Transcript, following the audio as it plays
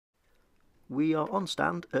We are on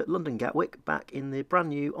stand at London Gatwick back in the brand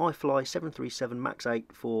new iFLY 737 MAX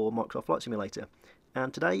 8 for Microsoft Flight Simulator.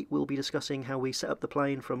 And today we'll be discussing how we set up the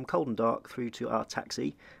plane from cold and dark through to our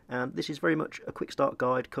taxi, and this is very much a quick start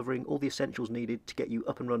guide covering all the essentials needed to get you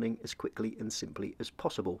up and running as quickly and simply as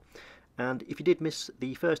possible. And if you did miss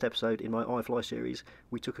the first episode in my iFLY series,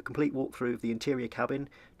 we took a complete walkthrough of the interior cabin,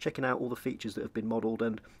 checking out all the features that have been modelled,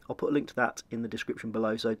 and I'll put a link to that in the description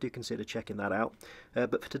below, so do consider checking that out.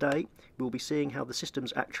 But for today, we'll be seeing how the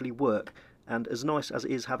systems actually work, and as nice as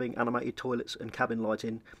it is having animated toilets and cabin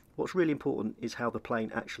lighting, what's really important is how the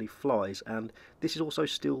plane actually flies, and this is also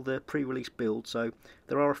still the pre-release build, so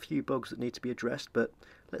there are a few bugs that need to be addressed, but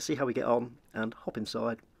let's see how we get on and hop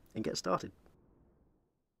inside and get started.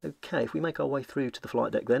 Okay, if we make our way through to the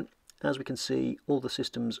flight deck then, as we can see all the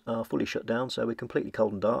systems are fully shut down, so we're completely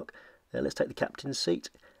cold and dark. Let's take the captain's seat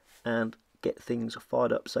and get things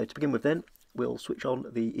fired up. So to begin with then, we'll switch on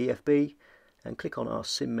the EFB and click on our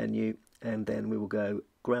sim menu, and then we will go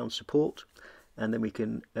ground support, and then we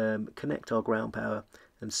can connect our ground power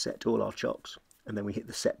and set all our chocks, and then we hit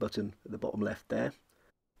the set button at the bottom left there.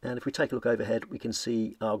 And if we take a look overhead, we can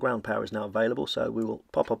see our ground power is now available, so we will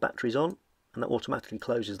pop our batteries on, and that automatically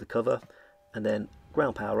closes the cover, and then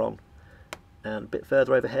ground power on. And a bit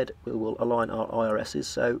further overhead we will align our IRSs,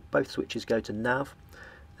 so both switches go to nav,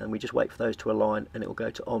 and we just wait for those to align and it will go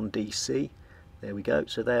to on DC. There we go,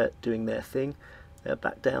 so they're doing their thing.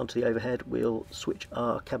 Back down to the overhead, we'll switch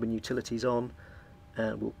our cabin utilities on,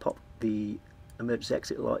 and we'll pop the emergency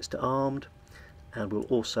exit lights to armed, and we'll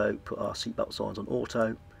also put our seatbelt signs on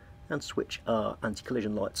auto and switch our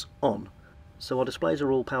anti-collision lights on. So our displays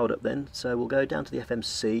are all powered up then, so we'll go down to the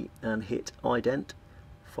FMC and hit ident,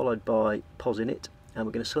 followed by pos init, and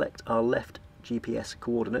we're going to select our left GPS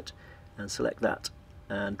coordinate and select that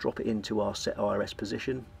and drop it into our set IRS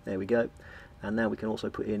position. There we go. And now we can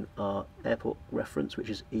also put in our airport reference,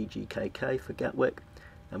 which is EGKK for Gatwick,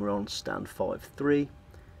 and we're on stand 53.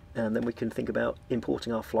 And then we can think about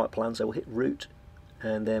importing our flight plan, so we'll hit route,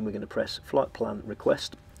 and then we're going to press flight plan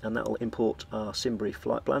request, and that will import our SimBrief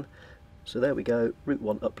flight plan. So there we go, route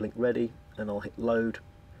 1 uplink ready, and I'll hit load,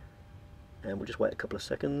 and we'll just wait a couple of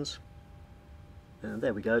seconds, and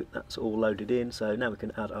there we go, that's all loaded in. So now we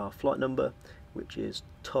can add our flight number, which is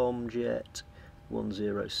Tomjet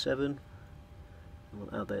 107, and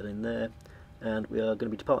we'll add that in there, and we are going to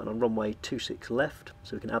be departing on runway 26 left,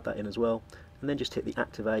 so we can add that in as well, and then just hit the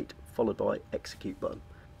activate followed by execute button.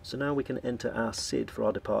 So now we can enter our SID for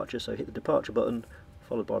our departure, so hit the departure button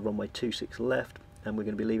followed by runway 26 left, and we're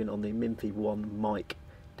going to be leaving on the Minfi 1 Mike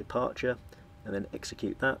departure, and then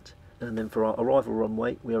execute that. And then for our arrival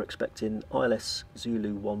runway, we are expecting ILS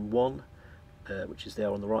Zulu 11, which is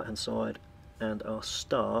there on the right hand side, and our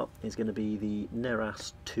star is going to be the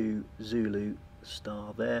Neras 2 Zulu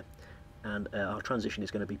star there, and our transition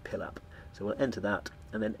is going to be PILAP. So we'll enter that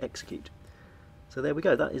and then execute. So there we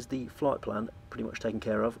go, that is the flight plan pretty much taken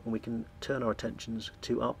care of, and we can turn our attentions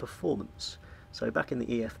to our performance. So back in the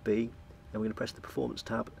EFB, and we're going to press the performance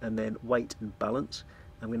tab and then weight and balance,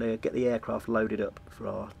 and we're going to get the aircraft loaded up for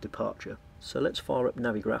our departure. So let's fire up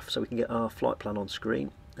Navigraph so we can get our flight plan on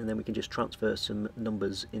screen, and then we can just transfer some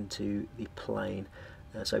numbers into the plane.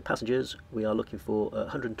 So passengers, we are looking for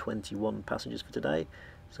 121 passengers for today,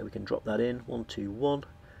 so we can drop that in, 121,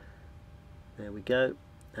 there we go.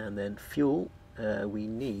 And then fuel, we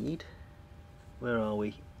need, where are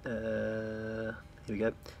we, here we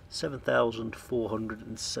go,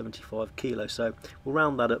 7,475 kilos, so we'll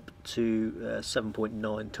round that up to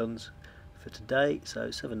 7.9 tons for today,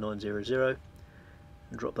 so 7900,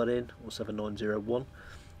 and drop that in, or 7901,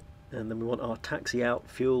 and then we want our taxi out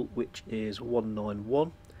fuel, which is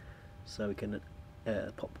 191, so we can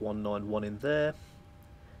pop 191 in there,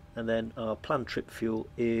 and then our planned trip fuel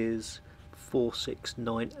is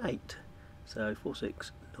 4698, so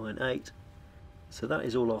 4698. So that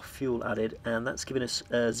is all our fuel added, and that's given us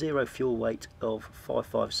a zero fuel weight of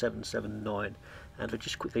 55779. And if I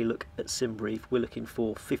just quickly look at SimBrief, we're looking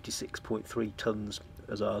for 56.3 tons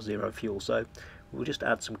as our zero fuel. So we'll just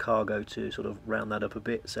add some cargo to sort of round that up a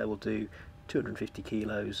bit. So we'll do 250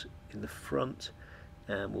 kilos in the front,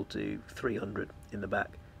 and we'll do 300 in the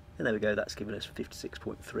back. And there we go, that's given us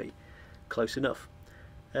 56.3. Close enough.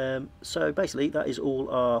 So basically that is all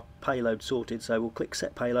our payload sorted, so we'll click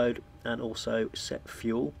set payload and also set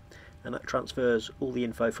fuel, and that transfers all the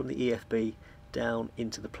info from the EFB down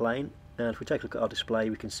into the plane. And if we take a look at our display,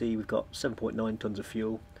 we can see we've got 7.9 tons of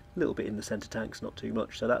fuel, a little bit in the centre tanks, not too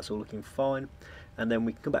much, so that's all looking fine. And then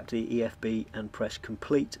we can come back to the EFB and press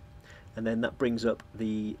complete, and then that brings up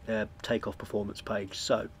the takeoff performance page.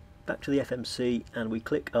 So back to the FMC, and we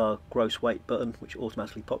click our gross weight button, which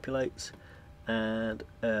automatically populates, and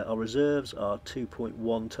our reserves are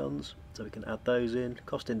 2.1 tonnes, so we can add those in.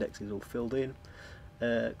 Cost index is all filled in.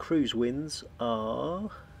 Cruise winds are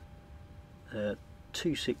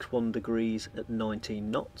 261 degrees at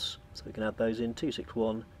 19 knots, so we can add those in,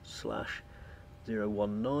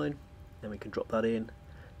 261/019, and we can drop that in.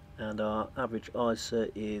 And our average ISA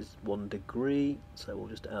is 1 degree, so we'll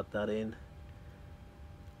just add that in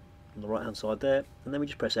on the right hand side there, and then we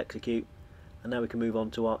just press execute, and now we can move on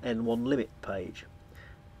to our N1 limit page.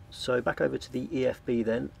 So back over to the EFB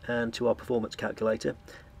then, and to our performance calculator,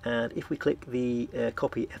 and if we click the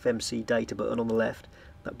copy FMC data button on the left,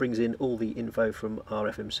 that brings in all the info from our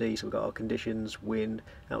FMC. So we've got our conditions, wind,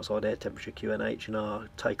 outside air temperature QNH, and our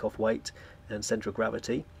takeoff weight and centre of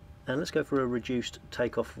gravity. And let's go for a reduced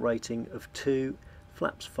takeoff rating of 2,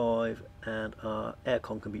 flaps 5, and our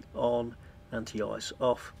aircon can be on, anti-ice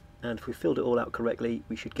off. And if we filled it all out correctly,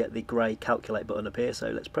 we should get the grey calculate button appear,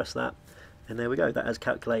 so let's press that, and there we go. That has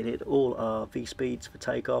calculated all our V speeds for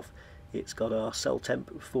takeoff. It's got our cell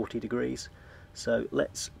temp of 40 degrees, so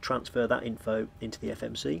let's transfer that info into the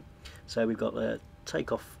FMC. So we've got a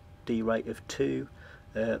takeoff D rate of 2,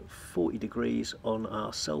 40 degrees on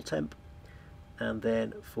our cell temp, and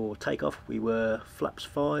then for takeoff we were flaps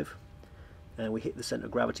 5, and we hit the centre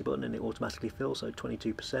of gravity button and it automatically fills, so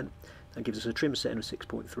 22%. That gives us a trim setting of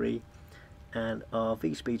 6.3, and our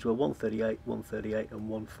V speeds were 138, 138 and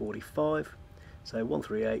 145, so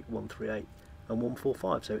 138, 138 and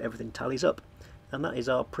 145, so everything tallies up, and that is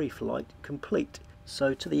our pre-flight complete.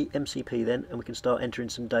 So to the MCP then, and we can start entering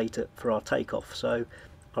some data for our takeoff. So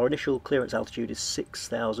our initial clearance altitude is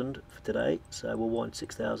 6,000 for today, so we'll wind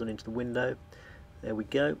 6,000 into the window. There we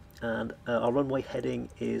go, and our runway heading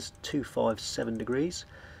is 257 degrees,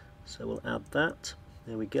 so we'll add that.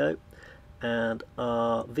 There we go, and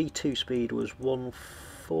our V2 speed was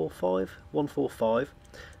 145,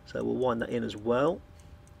 so we'll wind that in as well.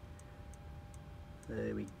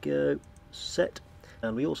 There we go, set.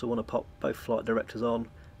 And we also want to pop both flight directors on,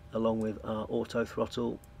 along with our auto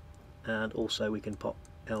throttle, and also we can pop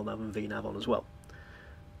LNAV and VNAV on as well.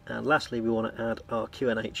 And lastly, we want to add our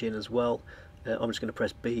QNH in as well. I'm just going to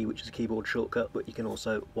press B, which is a keyboard shortcut, but you can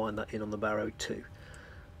also wind that in on the barrow too.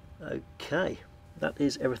 Okay, that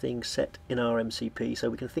is everything set in our MCP, so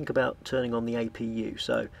we can think about turning on the APU.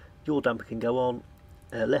 So yaw damper can go on,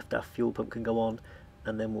 left aft fuel pump can go on,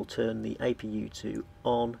 and then we'll turn the APU to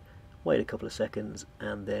on, wait a couple of seconds,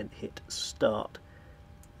 and then hit start.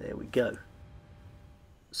 There we go.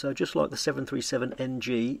 So just like the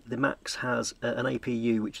 737NG, the MAX has an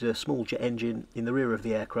APU, which is a small jet engine in the rear of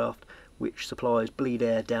the aircraft, which supplies bleed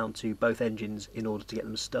air down to both engines in order to get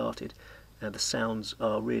them started. The sounds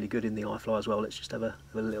are really good in the iFLY as well. Let's just have a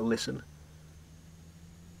little listen.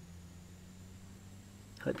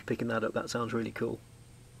 Hope you're picking that up, that sounds really cool.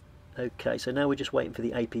 Okay, so now we're just waiting for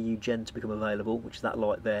the APU gen to become available, which is that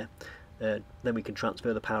light there. Then we can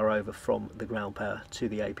transfer the power over from the ground power to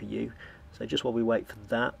the APU. So just while we wait for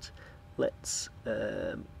that, let's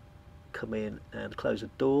come in and close the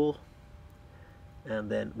door, and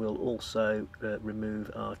then we'll also remove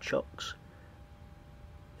our chocks.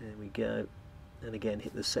 There we go, and again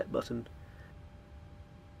hit the set button.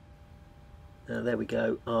 There we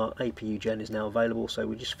go, our APU gen is now available, so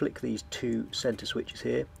we just flick these two center switches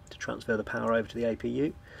here to transfer the power over to the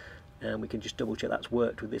APU, and we can just double check that's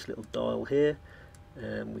worked with this little dial here,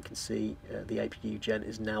 and we can see the APU gen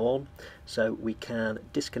is now on. So we can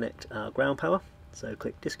disconnect our ground power, so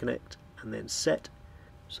click disconnect and then set.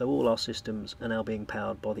 So all our systems are now being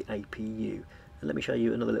powered by the APU. And let me show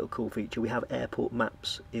you another little cool feature. We have airport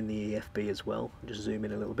maps in the EFB as well. I'll just zoom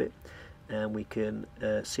in a little bit, and we can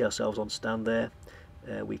see ourselves on stand there.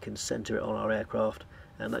 We can center it on our aircraft,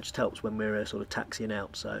 and that just helps when we're sort of taxiing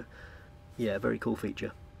out. So yeah, very cool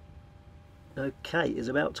feature. Okay, it's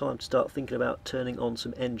about time to start thinking about turning on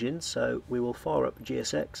some engines, so we will fire up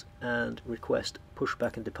GSX and request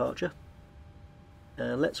pushback and departure.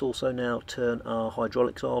 And let's also now turn our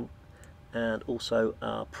hydraulics on, and also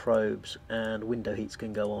our probes and window heats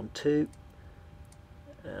can go on too.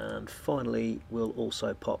 And finally we'll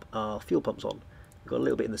also pop our fuel pumps on. We've got a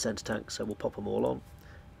little bit in the centre tank, so we'll pop them all on.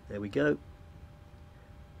 There we go.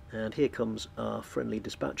 And here comes our friendly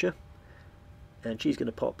dispatcher, and she's going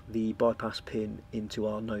to pop the bypass pin into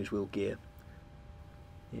our nose wheel gear.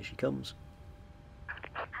 Here she comes.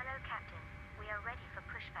 Hello, Captain. We are ready for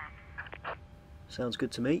pushback. Sounds good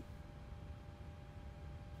to me.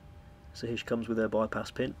 So here she comes with her bypass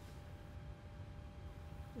pin.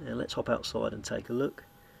 And let's hop outside and take a look.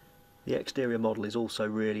 The exterior model is also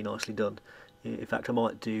really nicely done. In fact, I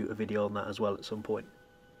might do a video on that as well at some point.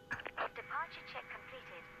 Departure check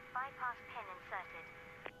completed. Bypass pin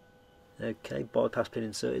Okay, bypass pin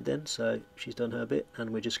inserted then, so she's done her bit,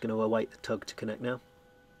 and we're just going to await the tug to connect now.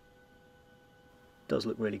 Does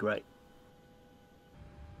look really great.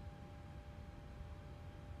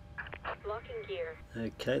 Locking gear.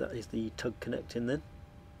 Okay, that is the tug connecting then.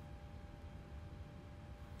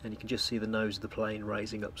 And you can just see the nose of the plane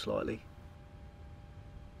raising up slightly.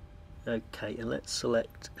 Okay, and let's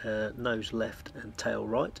select nose left and tail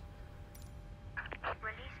right.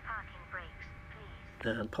 Release parking brakes,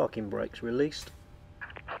 please. And parking brakes released.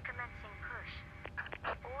 Commencing push.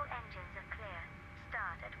 All engines are clear.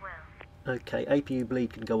 Start at will. Okay, APU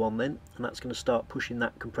bleed can go on then, and that's going to start pushing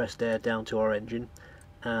that compressed air down to our engine,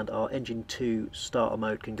 and our engine 2 starter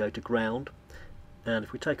mode can go to ground. And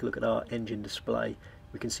if we take a look at our engine display,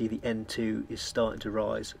 we can see the N2 is starting to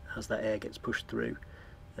rise as that air gets pushed through.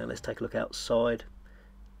 And let's take a look outside,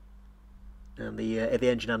 and the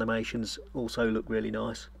engine animations also look really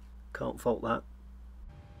nice, can't fault that.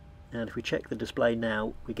 And if we check the display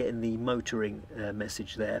now, we're getting the motoring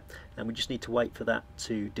message there, and we just need to wait for that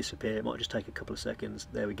to disappear. It might just take a couple of seconds.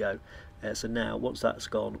 There we go. So now once that's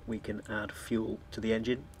gone, we can add fuel to the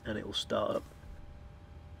engine and it will start up.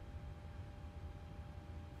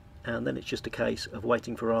 And then it's just a case of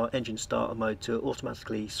waiting for our engine starter mode to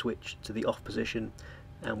automatically switch to the off position,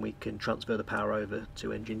 and we can transfer the power over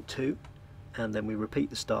to engine 2, and then we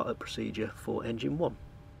repeat the startup procedure for engine 1.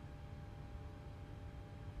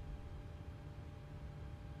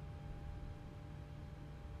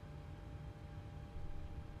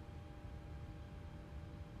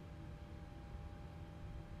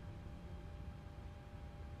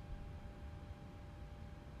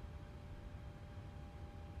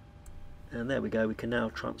 And there we go, we can now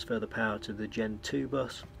transfer the power to the Gen 2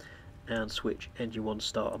 bus and switch engine 1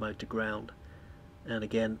 starter mode to ground. And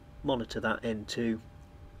again, monitor that N2,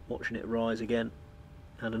 watching it rise again.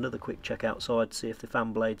 And another quick check outside to see if the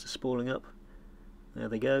fan blades are spooling up. There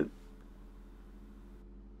they go.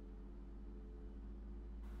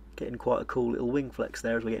 Getting quite a cool little wing flex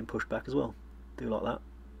there as we're getting pushed back as well. Do like that.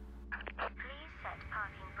 Please set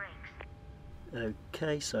parking brakes.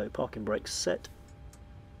 Okay, so parking brakes set.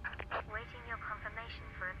 Waiting your confirmation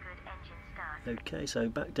for a good engine start. Okay, so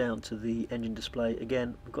back down to the engine display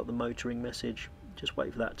again. We've got the motoring message. Just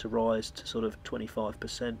wait for that to rise to sort of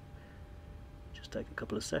 25%. Just take a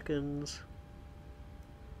couple of seconds.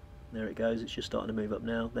 There it goes, it's just starting to move up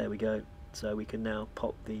now. There we go. So we can now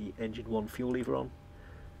pop the engine 1 fuel lever on,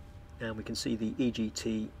 and we can see the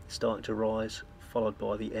EGT starting to rise, followed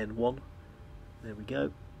by the N1. There we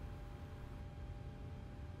go.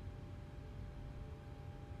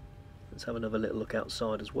 Let's have another little look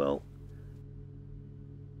outside as well.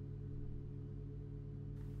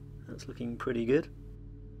 That's looking pretty good.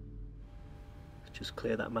 Let's just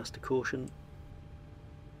clear that master caution.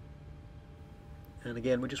 And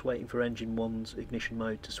again, we're just waiting for engine 1's ignition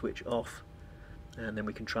mode to switch off, and then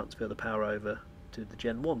we can transfer the power over to the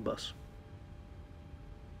Gen 1 bus.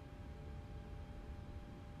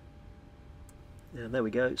 And there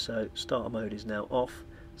we go, so starter mode is now off,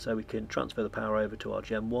 so we can transfer the power over to our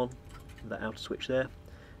Gen 1, that outer switch there.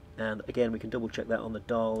 And again, we can double check that on the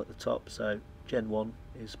dial at the top, so Gen 1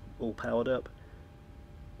 is all powered up,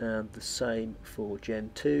 and the same for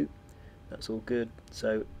Gen 2. That's all good,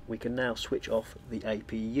 so we can now switch off the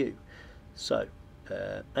APU. So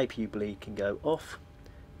APU bleed can go off.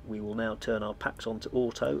 We will now turn our packs on to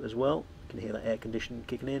auto as well. You can hear that air conditioning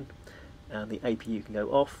kicking in, and the APU can go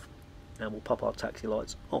off, and we'll pop our taxi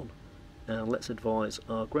lights on. And let's advise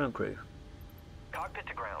our ground crew. Cockpit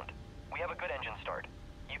to ground. We have a good engine start.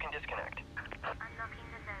 You can disconnect. Unlocking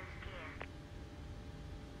the nose gear.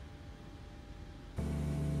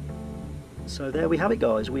 So there we have it,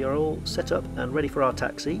 guys. We are all set up and ready for our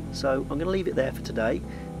taxi, so I'm going to leave it there for today.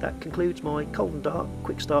 That concludes my cold and dark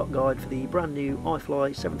quick start guide for the brand new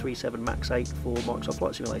iFLY 737 MAX8 for Microsoft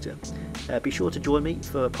Flight Simulator. Be sure to join me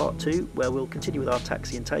for part 2, where we'll continue with our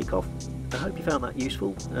taxi and takeoff. I hope you found that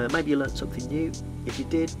useful. Maybe you learnt something new. If you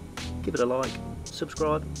did, give it a like,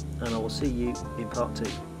 subscribe, and I will see you in part 2.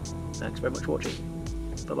 Thanks very much for watching.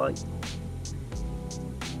 Bye bye.